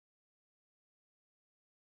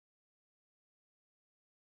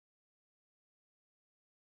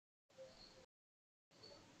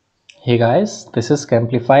Hey guys, this is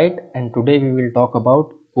CHEMPLIFIED and today we will talk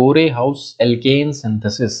about COREY house alkane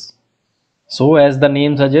synthesis. So as the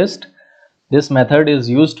name suggests, this method is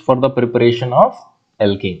used for the preparation of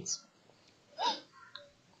alkanes.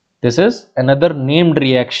 This is another named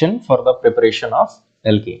reaction for the preparation of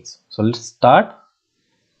alkanes. So let's start.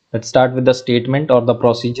 Let's start with the statement or the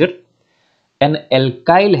procedure. An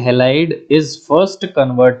alkyl halide is first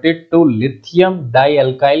converted to lithium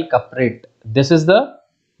dialkyl cuprate. This is the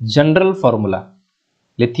general formula,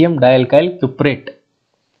 lithium dialkyl cuprate.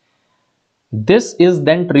 This is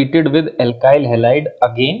then treated with alkyl halide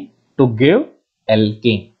again to give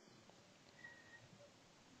alkane.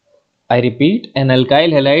 I repeat, an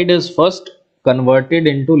alkyl halide is first converted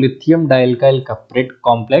into lithium dialkyl cuprate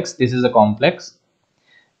complex. This is a complex,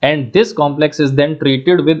 and this complex is then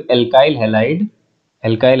treated with alkyl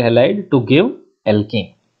halide to give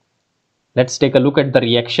alkane. Let's take a look at the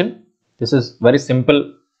reaction. This is very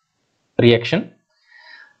simple reaction.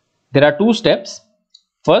 There are two steps.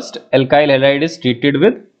 First, alkyl halide is treated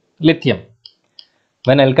with lithium.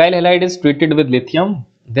 When alkyl halide is treated with lithium,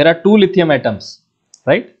 there are two lithium atoms,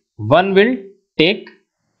 right? One will take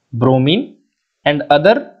bromine and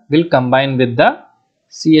other will combine with the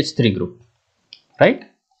CH3 group, right?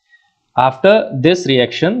 After this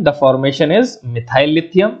reaction, the formation is methyl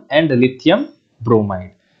lithium and lithium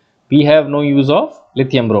bromide. We have no use of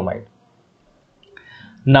lithium bromide.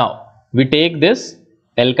 Now, we take this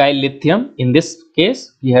alkyl lithium. In this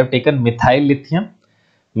case, we have taken methyl lithium.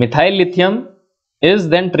 Methyl lithium is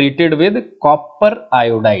then treated with copper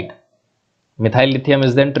iodide. Methyl lithium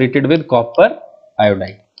is then treated with copper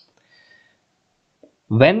iodide.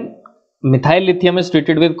 When methyl lithium is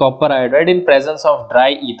treated with copper iodide in presence of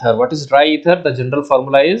dry ether. What is dry ether? The general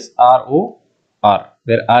formula is ROR,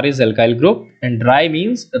 where R is alkyl group and dry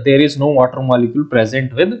means there is no water molecule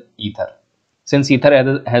present with ether, since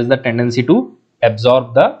ether has the tendency to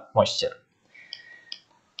absorb the moisture.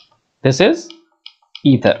 This is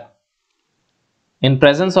ether. In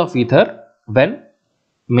presence of ether, when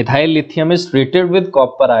methyl lithium is treated with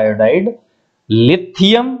copper iodide,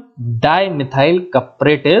 lithium dimethyl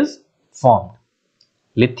cuprate is formed.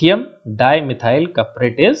 Lithium dimethyl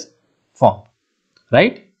cuprate is formed,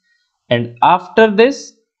 right? And after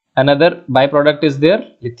this, another byproduct is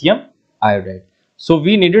there, lithium iodide. So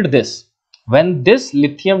we needed this. When this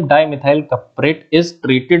lithium dimethyl cuprate is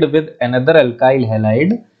treated with another alkyl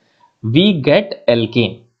halide, we get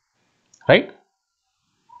alkane, right?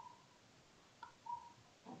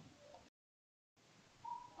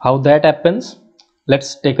 How that happens?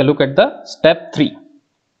 Let's take a look at the step 3.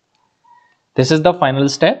 This is the final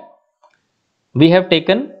step. We have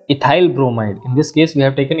taken ethyl bromide. In this case, we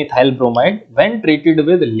have taken ethyl bromide when treated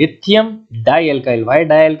with lithium dialkyl. Why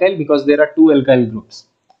dialkyl? Because there are two alkyl groups.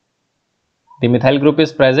 The methyl group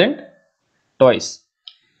is present twice.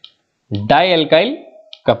 Dialkyl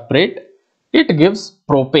cuprate, it gives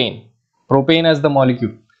propane. Propane as the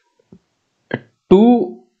molecule.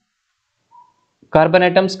 Two carbon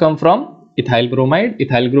atoms come from ethyl bromide.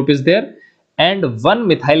 Ethyl group is there, and one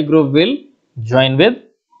methyl group will join with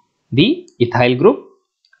the ethyl group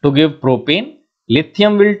to give propane.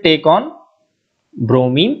 Lithium will take on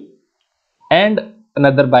bromine and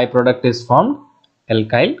another byproduct is formed,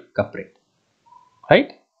 alkyl cuprate,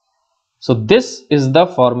 right? So this is the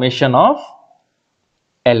formation of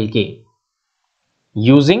alkane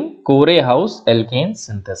using COREY house alkane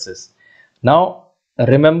synthesis. Now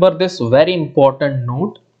remember this very important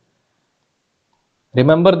note.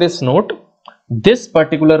 Remember this note. This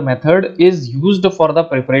particular method is used for the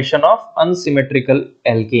preparation of unsymmetrical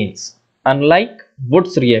alkanes, unlike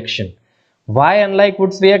Wood's reaction. Why unlike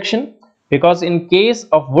Wood's reaction? Because in case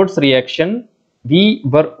of Wood's reaction, we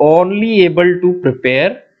were only able to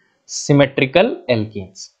prepare symmetrical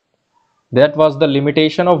alkanes. That was the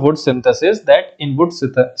limitation of Wood's synthesis, that in Wood's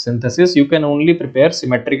synthesis you can only prepare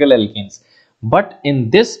symmetrical alkanes. But in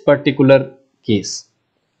this particular case,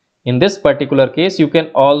 you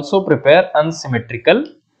can also prepare unsymmetrical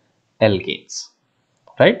alkanes,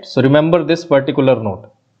 right? So remember this particular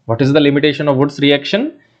note. What is the limitation of Wood's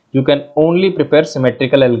reaction? You can only prepare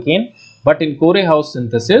symmetrical alkane, but in COREY house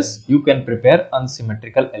synthesis, you can prepare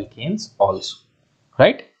unsymmetrical alkanes also,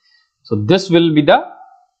 right? So this will be the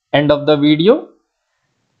end of the video,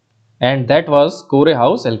 and that was COREY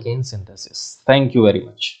house alkane synthesis. Thank you very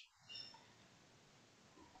much.